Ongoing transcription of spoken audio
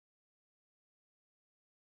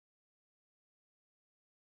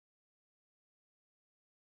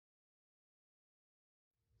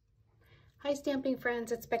Hi stamping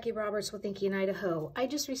friends, it's Becky Roberts with Inky in Idaho. I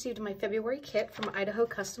just received my February kit from Idaho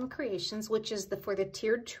Custom Creations, which is for the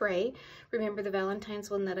tiered tray. Remember the Valentine's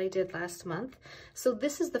one that I did last month? So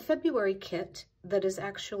this is the February kit that is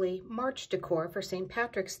actually March decor for St.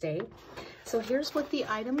 Patrick's Day. So here's what the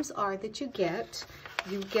items are that you get.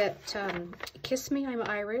 You get Kiss Me, I'm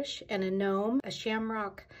Irish, and a gnome, a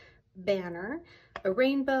shamrock banner, a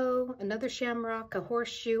rainbow, another shamrock, a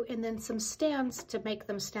horseshoe, and then some stands to make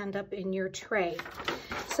them stand up in your tray.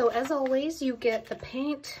 So as always, you get the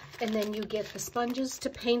paint, and then you get the sponges to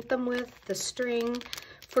paint them with, the string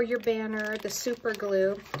for your banner, the super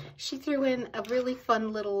glue. She threw in a really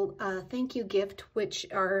fun little thank you gift, which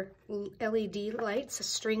are LED lights,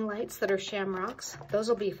 string lights that are shamrocks. Those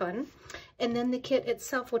will be fun. And then the kit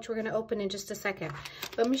itself, which we're going to open in just a second.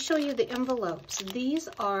 But let me show you the envelopes. These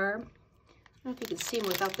are, I don't know if you can see them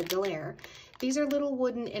without the glare. These are little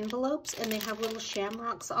wooden envelopes, and they have little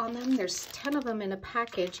shamrocks on them. There's 10 of them in a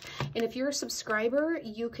package. And if you're a subscriber,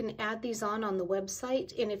 you can add these on the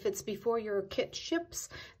website. And if it's before your kit ships,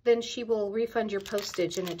 then she will refund your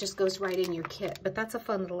postage, and it just goes right in your kit. But that's a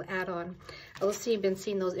fun little add-on. I've been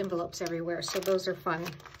seeing those envelopes everywhere, so those are fun.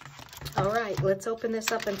 All right, let's open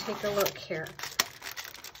this up and take a look here.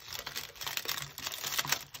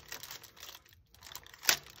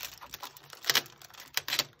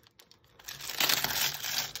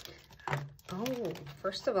 Oh,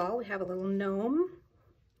 first of all, we have a little gnome.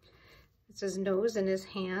 It's his nose and his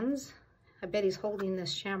hands. I bet he's holding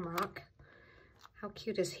this shamrock. How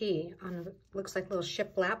cute is he? Looks like a little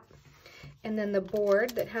shiplap. And then the board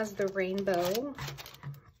that has the rainbow.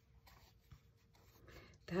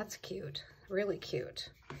 That's cute, really cute.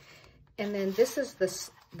 And then this is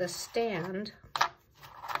the stand.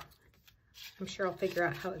 I'm sure I'll figure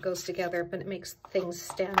out how it goes together, but it makes things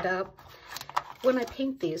stand up. When I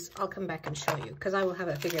paint these, I'll come back and show you, because I will have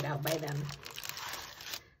it figured out by then.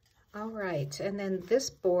 All right, and then this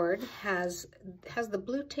board has the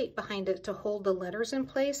blue tape behind it to hold the letters in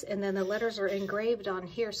place, and then the letters are engraved on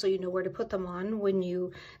here so you know where to put them on when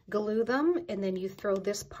you glue them, and then you throw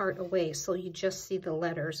this part away so you just see the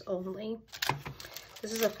letters only.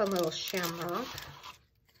 This is a fun little shamrock.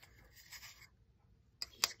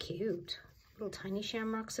 He's cute. Little tiny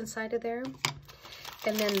shamrocks inside of there.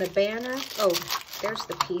 And then the banner, oh, there's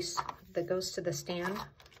the piece that goes to the stand.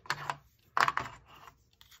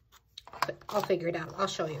 But I'll figure it out, I'll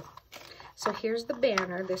show you. So here's the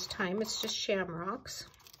banner. This time it's just shamrocks.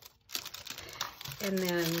 And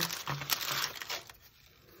then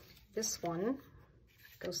this one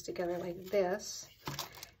goes together like this.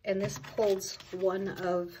 And this holds one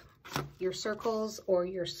of your circles or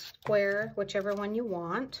your square, whichever one you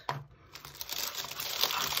want.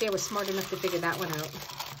 See, I was smart enough to figure that one out.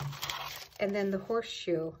 And then the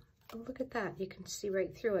horseshoe. Oh, look at that. You can see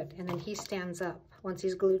right through it. And then he stands up once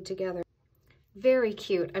he's glued together. Very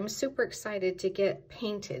cute. I'm super excited to get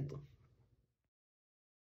painted.